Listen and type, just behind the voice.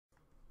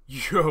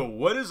Yo,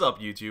 what is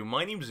up YouTube?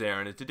 My name's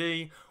Aaron and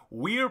today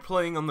we are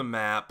playing on the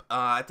map,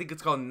 I think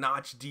it's called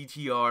Notch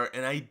DTR,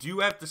 and I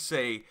do have to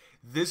say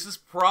this is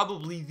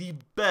probably the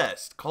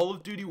best Call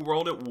of Duty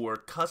World at War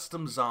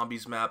custom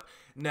zombies map.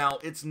 Now,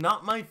 it's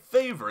not my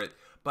favorite,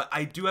 but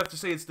I do have to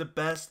say it's the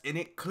best, and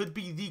it could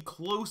be the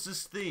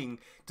closest thing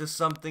to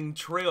something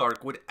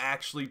Treyarch would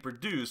actually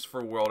produce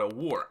for World at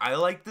War. I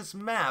like this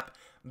map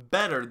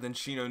better than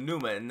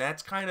Shinonuma, and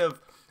that's kind of,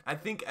 I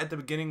think at the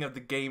beginning of the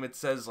game it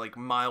says like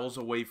miles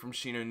away from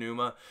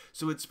Shinonuma,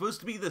 so it's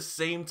supposed to be the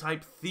same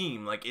type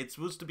theme. Like it's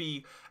supposed to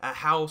be a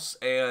house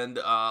and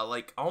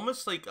like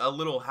almost like a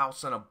little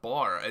house and a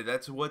bar.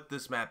 That's what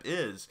this map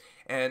is,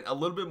 and a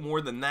little bit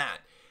more than that.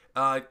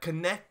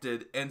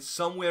 Connected and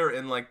somewhere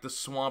in like the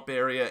swamp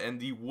area and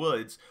the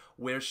woods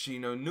where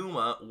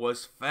Shinonuma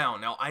was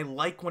found. Now, I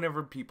like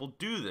whenever people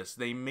do this.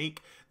 They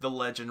make the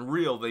legend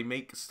real. They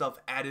make stuff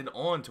added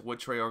on to what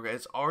Treyarch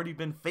has already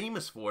been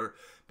famous for,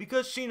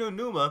 because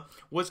Shinonuma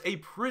was a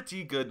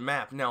pretty good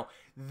map. Now,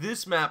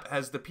 this map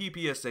has the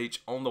PPSH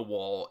on the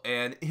wall,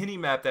 and any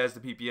map that has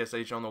the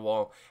PPSH on the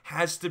wall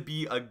has to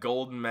be a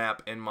golden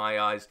map in my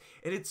eyes.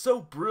 And it's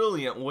so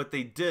brilliant what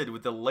they did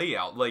with the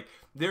layout. Like,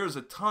 there's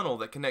a tunnel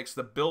that connects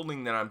the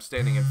building that I'm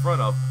standing in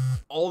front of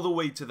all the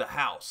way to the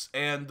house,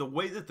 and the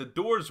way that the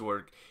doors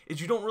work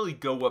is you don't really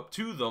go up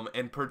to them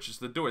and purchase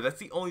the door. That's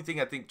the only thing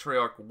I think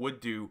Treyarch would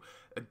do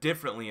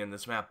differently in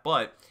this map,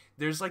 but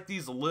there's like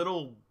these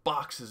little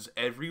boxes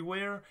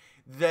everywhere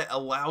that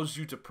allows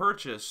you to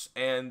purchase,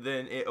 and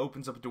then it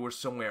opens up a door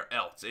somewhere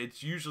else.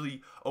 It's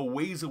usually a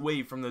ways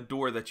away from the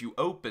door that you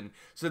open,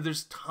 so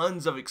there's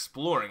tons of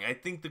exploring. I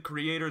think the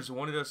creators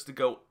wanted us to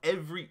go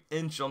every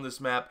inch on this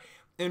map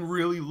and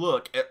really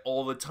look at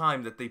all the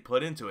time that they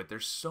put into it.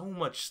 There's so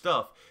much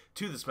stuff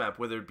to this map,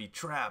 whether it be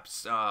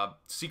traps,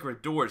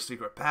 secret doors,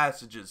 secret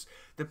passages,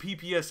 the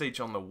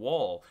PPSH on the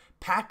wall,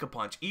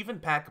 Pack-a-Punch. Even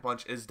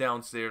Pack-a-Punch is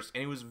downstairs,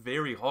 and it was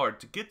very hard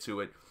to get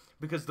to it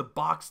because the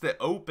box that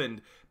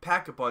opened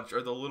Pack-a-Punch,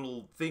 or the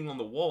little thing on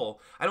the wall,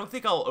 I don't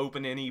think I'll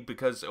open any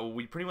because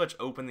we pretty much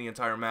opened the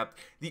entire map.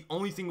 The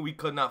only thing we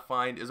could not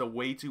find is a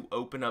way to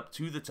open up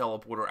to the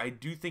teleporter. I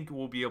do think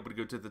we'll be able to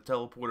go to the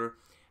teleporter.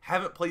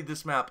 Haven't played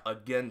this map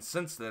again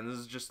since then. This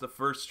is just the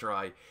first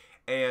try,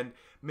 and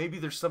maybe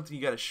there's something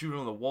you gotta shoot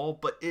on the wall,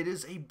 but it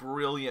is a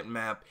brilliant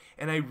map,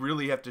 and I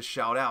really have to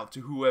shout out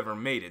to whoever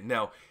made it.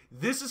 Now,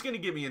 this is gonna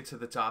get me into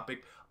the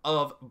topic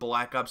of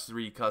Black Ops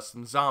 3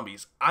 custom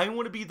zombies. I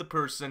want to be the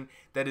person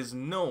that is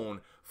known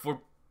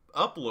for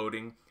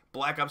uploading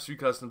Black Ops 3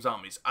 custom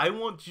zombies. I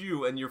want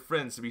you and your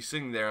friends to be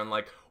sitting there and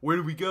like, where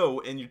do we go?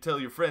 And you tell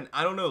your friend,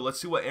 I don't know, let's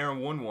see what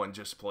Aaron11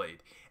 just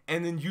played.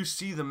 And then you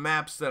see the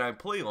maps that I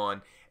play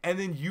on, and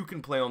then you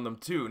can play on them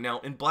too. Now,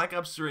 in Black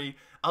Ops 3,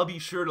 I'll be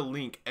sure to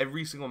link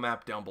every single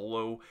map down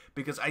below,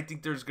 because I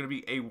think there's going to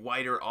be a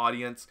wider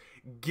audience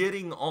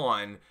getting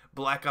on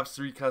Black Ops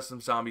 3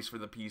 custom zombies for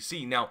the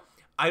PC. Now,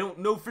 I don't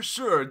know for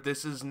sure,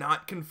 this is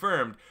not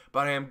confirmed,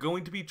 but I am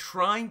going to be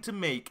trying to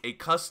make a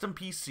custom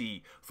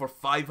PC for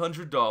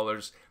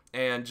 $500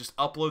 and just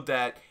upload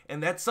that,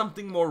 and that's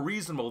something more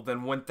reasonable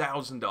than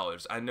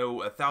 $1,000. I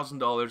know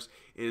 $1,000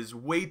 is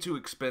way too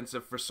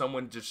expensive for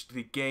someone just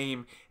to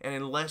game, and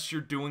unless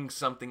you're doing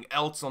something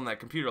else on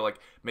that computer, like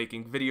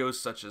making videos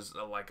such as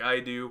like I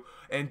do,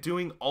 and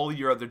doing all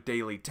your other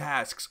daily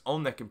tasks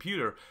on that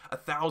computer,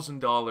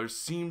 $1,000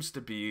 seems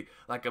to be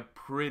like a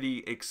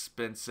pretty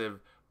expensive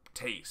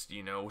taste,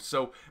 you know.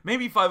 So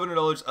maybe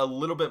 $500, a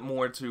little bit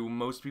more to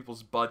most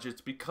people's budgets,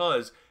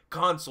 because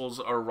consoles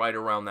are right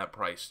around that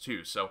price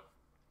too. So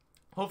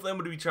hopefully I'm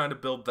going to be trying to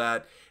build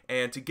that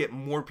and to get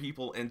more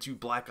people into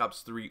Black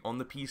Ops 3 on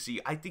the PC.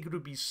 I think it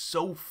would be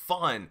so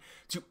fun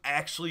to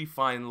actually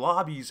find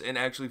lobbies and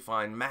actually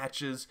find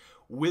matches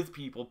with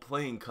people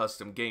playing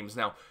custom games.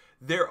 Now,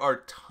 there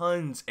are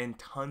tons and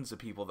tons of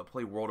people that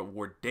play World at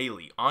War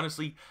daily.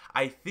 Honestly,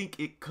 I think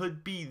it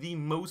could be the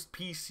most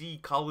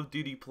PC Call of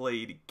Duty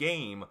played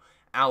game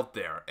out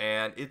there,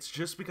 and it's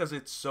just because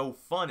it's so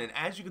fun. And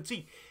as you can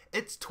see,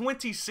 it's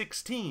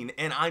 2016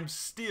 and I'm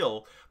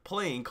still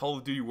playing Call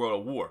of Duty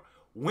World at War.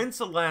 When's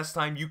the last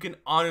time you can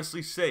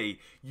honestly say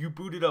you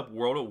booted up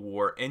World at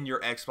War in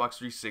your Xbox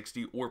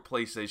 360 or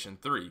PlayStation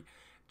 3?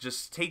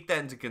 Just take that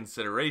into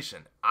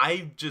consideration.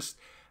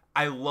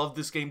 I love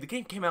this game. The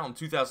game came out in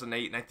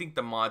 2008, and I think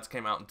the mods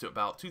came out into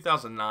about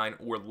 2009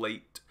 or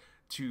late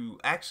to,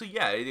 actually,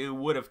 yeah, it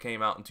would have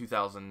came out in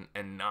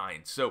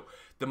 2009. So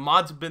the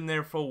mods have been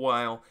there for a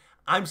while.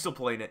 I'm still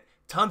playing it.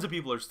 Tons of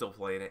people are still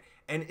playing it,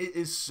 and it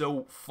is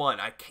so fun.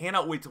 I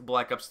cannot wait till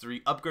Black Ops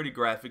 3, upgraded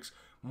graphics,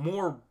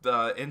 more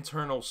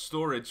internal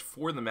storage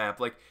for the map.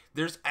 Like,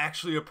 there's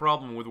actually a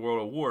problem with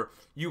World at War.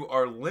 You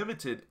are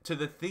limited to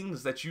the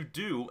things that you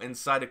do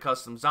inside of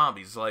custom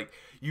zombies. Like,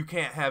 you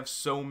can't have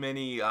so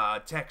many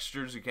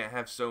textures, you can't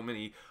have so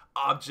many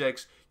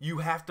objects. You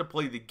have to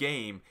play the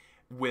game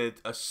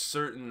with a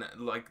certain,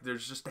 like,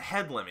 there's just a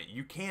head limit.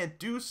 You can't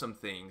do some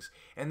things,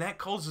 and that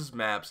causes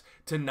maps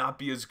to not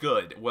be as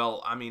good.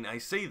 Well, I mean, I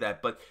say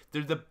that, but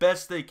they're the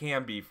best they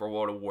can be for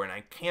World of War, and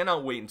I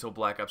cannot wait until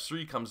Black Ops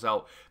 3 comes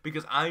out,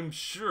 because I'm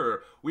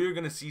sure we are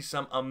going to see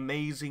some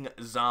amazing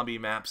zombie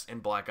maps in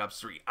Black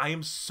Ops 3. I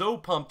am so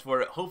pumped for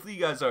it. Hopefully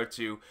you guys are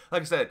too.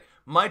 Like I said,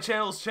 my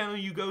channel is the channel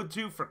you go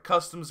to for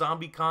custom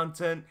zombie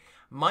content.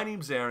 My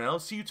name's Aaron, and I'll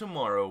see you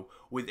tomorrow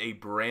with a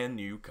brand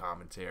new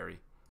commentary.